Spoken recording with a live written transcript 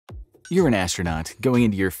You're an astronaut going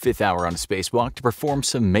into your 5th hour on a spacewalk to perform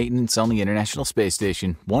some maintenance on the International Space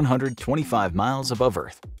Station 125 miles above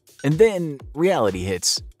Earth. And then reality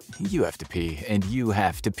hits. You have to pee, and you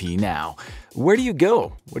have to pee now. Where do you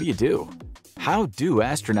go? What do you do? How do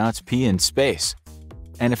astronauts pee in space?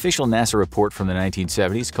 An official NASA report from the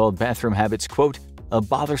 1970s called bathroom habits, quote, a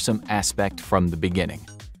bothersome aspect from the beginning.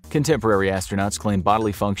 Contemporary astronauts claim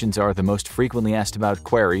bodily functions are the most frequently asked about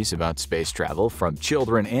queries about space travel from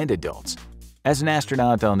children and adults. As an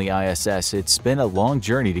astronaut on the ISS, it's been a long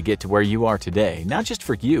journey to get to where you are today, not just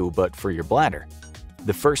for you, but for your bladder.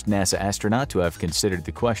 The first NASA astronaut to have considered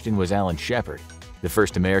the question was Alan Shepard, the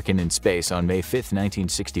first American in space on May 5,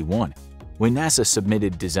 1961. When NASA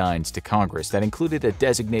submitted designs to Congress that included a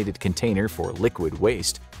designated container for liquid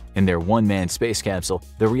waste in their one-man space capsule,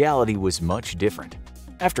 the reality was much different.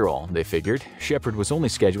 After all, they figured, Shepard was only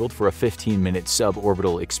scheduled for a 15-minute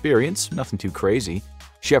suborbital experience, nothing too crazy.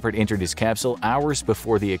 Shepard entered his capsule hours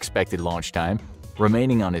before the expected launch time,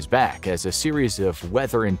 remaining on his back as a series of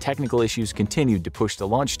weather and technical issues continued to push the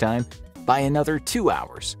launch time by another 2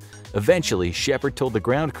 hours. Eventually, Shepard told the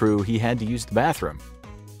ground crew he had to use the bathroom.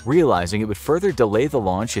 Realizing it would further delay the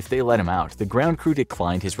launch if they let him out, the ground crew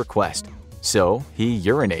declined his request. So, he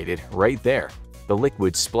urinated right there, the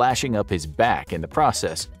liquid splashing up his back in the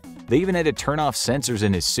process. They even had to turn off sensors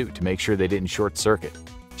in his suit to make sure they didn't short-circuit.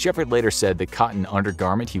 Shepard later said the cotton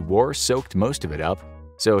undergarment he wore soaked most of it up,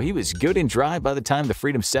 so he was good and dry by the time the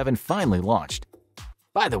Freedom 7 finally launched.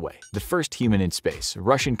 By the way, the first human in space,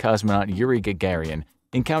 Russian cosmonaut Yuri Gagarin,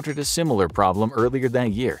 encountered a similar problem earlier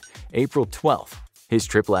that year, April 12th. His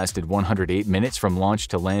trip lasted 108 minutes from launch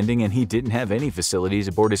to landing, and he didn't have any facilities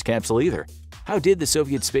aboard his capsule either. How did the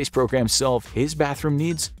Soviet space program solve his bathroom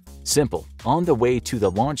needs? Simple. On the way to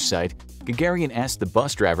the launch site, Gagarin asked the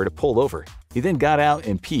bus driver to pull over. He then got out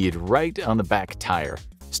and peed right on the back tire,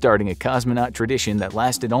 starting a cosmonaut tradition that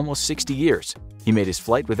lasted almost 60 years. He made his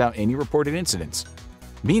flight without any reported incidents.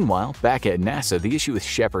 Meanwhile, back at NASA, the issue with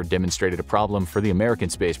Shepard demonstrated a problem for the American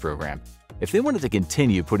space program. If they wanted to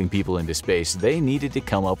continue putting people into space, they needed to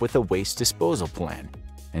come up with a waste disposal plan.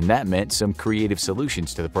 And that meant some creative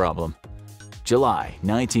solutions to the problem. July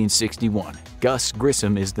 1961. Gus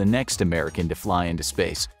Grissom is the next American to fly into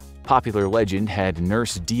space. Popular legend had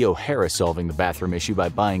Nurse Dee O'Hara solving the bathroom issue by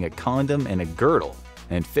buying a condom and a girdle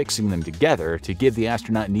and fixing them together to give the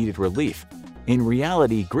astronaut needed relief. In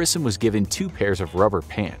reality, Grissom was given 2 pairs of rubber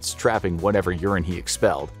pants, trapping whatever urine he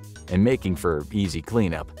expelled and making for easy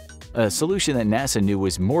cleanup, a solution that NASA knew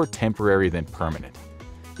was more temporary than permanent.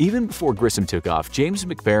 Even before Grissom took off, James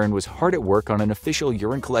McBarron was hard at work on an official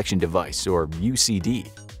urine collection device, or UCD,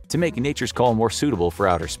 to make Nature's Call more suitable for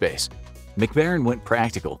outer space. McBarron went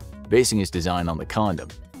practical, basing his design on the condom.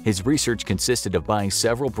 His research consisted of buying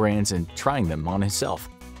several brands and trying them on himself.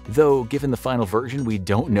 Though, given the final version, we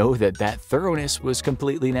don't know that thoroughness was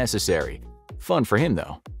completely necessary. Fun for him,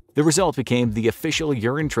 though. The result became the official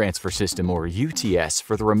urine transfer system, or UTS,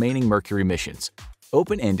 for the remaining Mercury missions.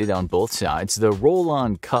 Open-ended on both sides, the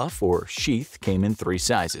roll-on cuff or sheath came in 3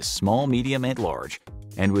 sizes, small, medium, and large,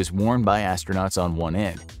 and was worn by astronauts on one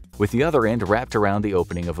end, with the other end wrapped around the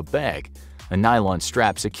opening of a bag. A nylon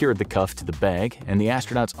strap secured the cuff to the bag, and the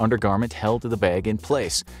astronaut's undergarment held the bag in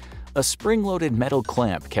place. A spring-loaded metal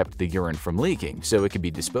clamp kept the urine from leaking, so it could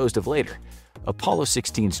be disposed of later. Apollo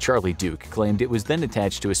 16's Charlie Duke claimed it was then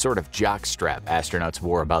attached to a sort of jock strap astronauts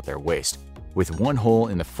wore about their waist, with one hole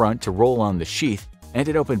in the front to roll on the sheath and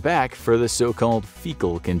an open back for the so-called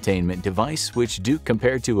fecal containment device, which Duke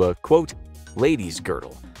compared to a, quote, ladies'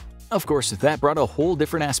 girdle. Of course, that brought a whole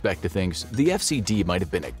different aspect to things. The FCD might have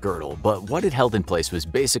been a girdle, but what it held in place was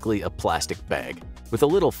basically a plastic bag, with a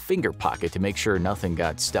little finger pocket to make sure nothing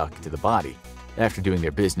got stuck to the body. After doing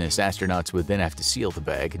their business, astronauts would then have to seal the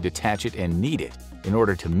bag, detach it, and knead it in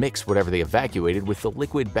order to mix whatever they evacuated with the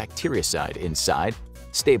liquid bactericide inside,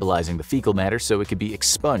 stabilizing the fecal matter so it could be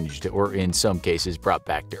expunged or, in some cases, brought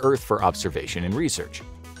back to Earth for observation and research.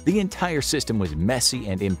 The entire system was messy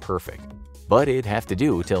and imperfect, but it'd have to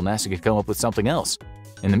do till NASA could come up with something else.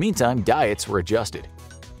 In the meantime, diets were adjusted.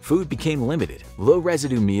 Food became limited,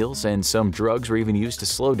 low-residue meals and some drugs were even used to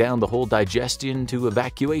slow down the whole digestion to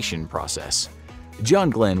evacuation process.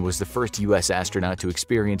 John Glenn was the first U.S. astronaut to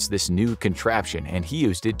experience this new contraption, and he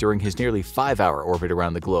used it during his nearly 5-hour orbit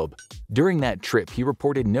around the globe. During that trip, he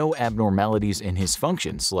reported no abnormalities in his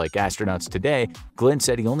functions. Like astronauts today, Glenn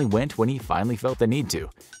said he only went when he finally felt the need to,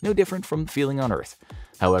 no different from feeling on Earth.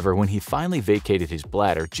 However, when he finally vacated his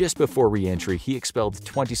bladder just before re-entry, he expelled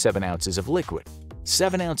 27 ounces of liquid,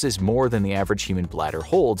 7 ounces more than the average human bladder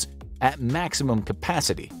holds at maximum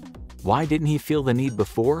capacity. Why didn't he feel the need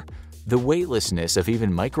before? The weightlessness of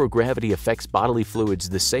even microgravity affects bodily fluids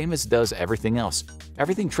the same as does everything else.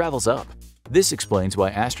 Everything travels up. This explains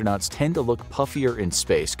why astronauts tend to look puffier in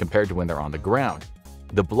space compared to when they're on the ground.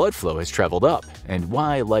 The blood flow has traveled up, and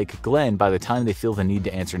why, like Glenn, by the time they feel the need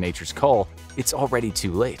to answer nature's call, it's already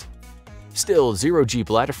too late. Still, zero-G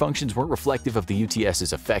bladder functions weren't reflective of the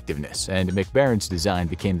UTS's effectiveness, and McBaron's design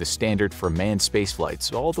became the standard for manned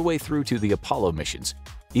spaceflights all the way through to the Apollo missions.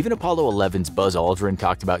 Even Apollo 11's Buzz Aldrin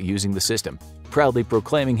talked about using the system, proudly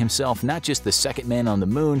proclaiming himself not just the second man on the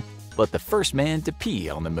moon, but the first man to pee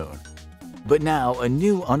on the moon. But now, a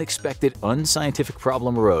new, unexpected, unscientific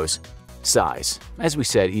problem arose. Size. As we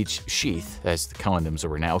said, each sheath, as the condoms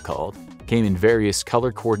were now called, came in various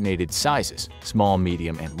color-coordinated sizes, small,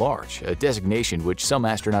 medium, and large, a designation which some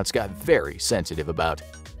astronauts got very sensitive about.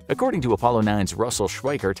 According to Apollo 9's Russell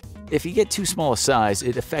Schweickart, if you get too small a size,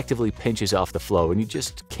 it effectively pinches off the flow and you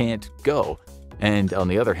just can't go. And on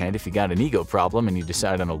the other hand, if you got an ego problem and you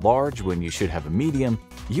decide on a large when you should have a medium,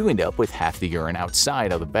 you end up with half the urine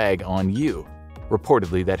outside of the bag on you.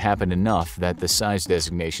 Reportedly, that happened enough that the size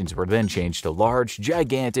designations were then changed to large,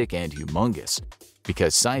 gigantic, and humongous,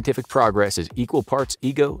 because scientific progress is equal parts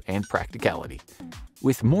ego and practicality.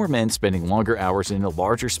 With more men spending longer hours in a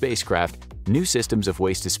larger spacecraft, new systems of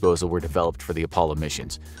waste disposal were developed for the Apollo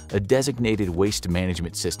missions. A designated waste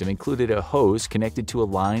management system included a hose connected to a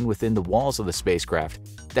line within the walls of the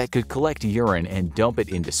spacecraft that could collect urine and dump it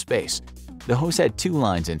into space. The hose had two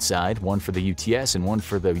lines inside, one for the UTS and one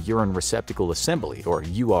for the Urine Receptacle Assembly, or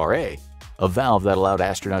URA, a valve that allowed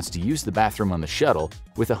astronauts to use the bathroom on the shuttle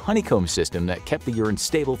with a honeycomb system that kept the urine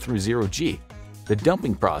stable through zero-G. The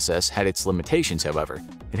dumping process had its limitations, however.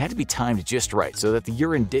 It had to be timed just right so that the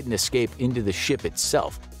urine didn't escape into the ship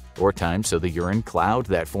itself, or timed so the urine cloud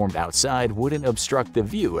that formed outside wouldn't obstruct the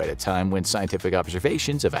view at a time when scientific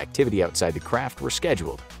observations of activity outside the craft were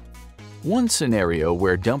scheduled. One scenario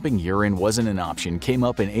where dumping urine wasn't an option came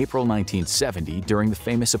up in April 1970 during the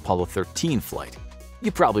famous Apollo 13 flight.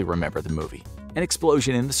 You probably remember the movie. An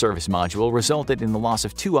explosion in the service module resulted in the loss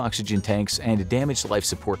of 2 oxygen tanks and damaged life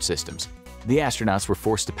support systems. The astronauts were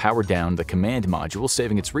forced to power down the command module,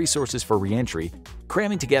 saving its resources for re-entry,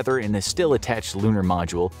 cramming together in a still attached lunar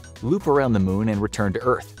module, loop around the moon and return to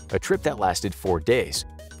Earth, a trip that lasted 4 days.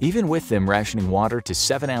 Even with them rationing water to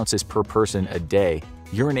 7 ounces per person a day,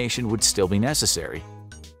 urination would still be necessary.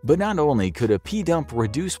 But not only could a pee dump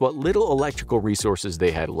reduce what little electrical resources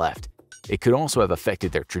they had left, it could also have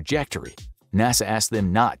affected their trajectory. NASA asked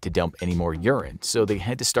them not to dump any more urine, so they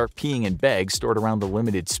had to start peeing in bags stored around the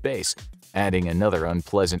limited space, adding another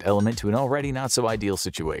unpleasant element to an already not-so-ideal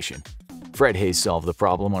situation. Fred Hayes solved the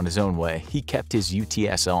problem on his own way. He kept his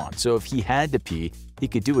UTS on, so if he had to pee, he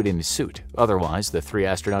could do it in his suit. Otherwise, the 3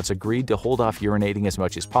 astronauts agreed to hold off urinating as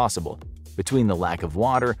much as possible. Between the lack of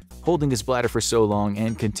water, holding his bladder for so long,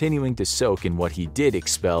 and continuing to soak in what he did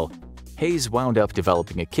expel, Hayes wound up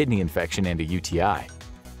developing a kidney infection and a UTI.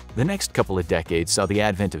 The next couple of decades saw the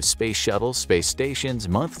advent of space shuttles, space stations,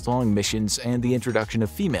 month-long missions, and the introduction of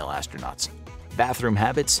female astronauts. Bathroom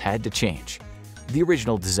habits had to change. The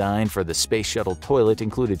original design for the space shuttle toilet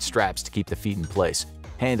included straps to keep the feet in place,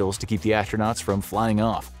 handles to keep the astronauts from flying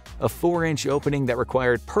off, a 4-inch opening that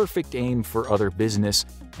required perfect aim for other business,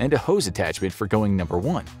 and a hose attachment for going number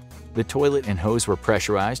 1. The toilet and hose were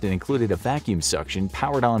pressurized and included a vacuum suction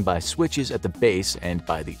powered on by switches at the base and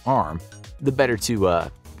by the arm, the better to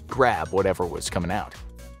grab whatever was coming out.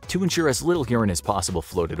 To ensure as little urine as possible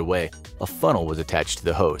floated away, a funnel was attached to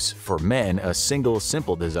the hose. For men, a single,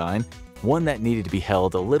 simple design, one that needed to be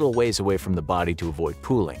held a little ways away from the body to avoid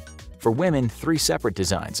pooling. For women, 3 separate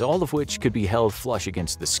designs, all of which could be held flush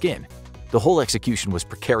against the skin. The whole execution was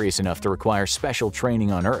precarious enough to require special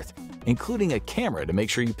training on Earth, including a camera to make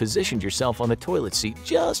sure you positioned yourself on the toilet seat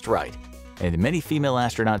just right. And many female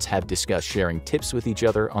astronauts have discussed sharing tips with each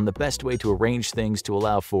other on the best way to arrange things to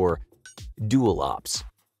allow for dual ops.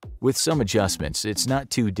 With some adjustments, it's not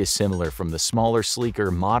too dissimilar from the smaller, sleeker,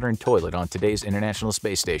 modern toilet on today's International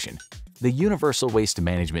Space Station. The Universal Waste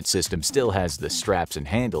Management System still has the straps and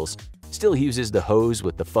handles, still uses the hose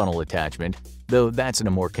with the funnel attachment, though that's in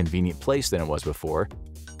a more convenient place than it was before.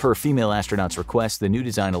 Per female astronauts' request, the new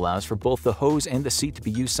design allows for both the hose and the seat to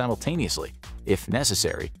be used simultaneously, if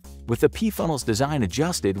necessary, with the pee funnel's design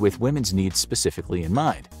adjusted with women's needs specifically in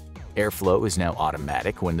mind. Airflow is now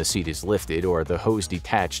automatic when the seat is lifted or the hose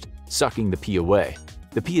detached, sucking the pee away.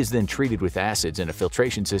 The pee is then treated with acids in a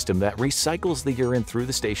filtration system that recycles the urine through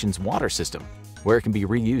the station's water system, where it can be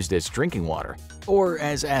reused as drinking water. Or,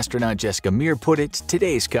 as astronaut Jessica Meir put it,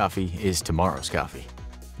 today's coffee is tomorrow's coffee.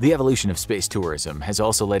 The evolution of space tourism has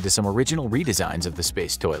also led to some original redesigns of the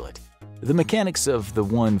space toilet. The mechanics of the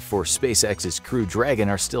one for SpaceX's Crew Dragon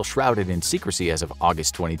are still shrouded in secrecy as of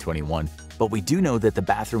August 2021, but we do know that the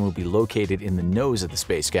bathroom will be located in the nose of the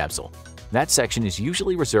space capsule. That section is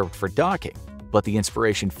usually reserved for docking, but the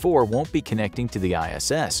Inspiration 4 won't be connecting to the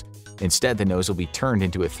ISS. Instead, the nose will be turned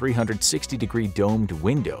into a 360-degree domed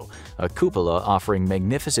window, a cupola offering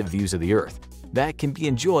magnificent views of the Earth that can be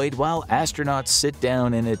enjoyed while astronauts sit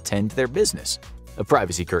down and attend to their business. A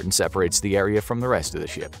privacy curtain separates the area from the rest of the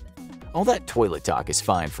ship. All that toilet talk is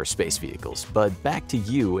fine for space vehicles, but back to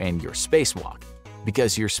you and your spacewalk.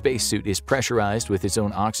 Because your spacesuit is pressurized with its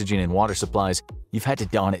own oxygen and water supplies, you've had to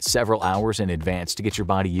don it several hours in advance to get your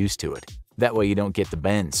body used to it. That way you don't get the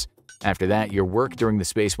bends. After that, your work during the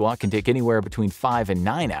spacewalk can take anywhere between 5 and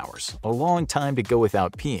 9 hours, a long time to go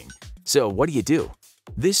without peeing. So what do?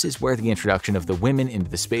 This is where the introduction of the women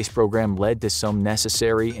into the space program led to some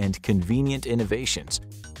necessary and convenient innovations.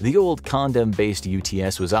 The old condom-based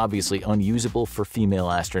UTS was obviously unusable for female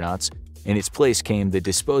astronauts. In its place came the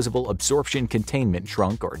Disposable Absorption Containment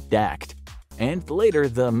Trunk, or DACT, and later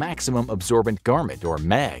the Maximum Absorbent Garment, or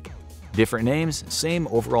MAG. Different names, same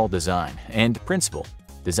overall design and principle.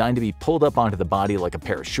 Designed to be pulled up onto the body like a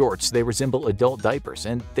pair of shorts, they resemble adult diapers,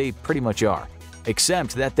 and they pretty much are.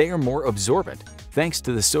 Except that they are more absorbent, thanks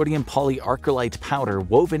to the sodium polyarcolite powder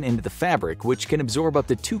woven into the fabric, which can absorb up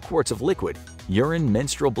to 2 quarts of liquid, urine,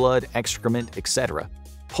 menstrual blood, excrement, etc.,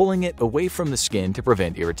 pulling it away from the skin to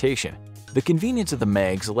prevent irritation. The convenience of the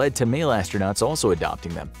MAGs led to male astronauts also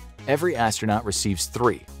adopting them. Every astronaut receives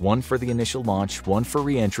 3, one for the initial launch, one for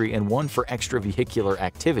re-entry, and one for extravehicular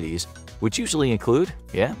activities, which usually include,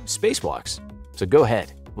 spacewalks. So go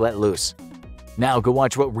ahead, let loose. Now go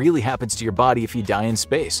watch what really happens to your body if you die in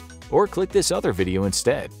space, or click this other video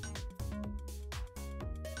instead.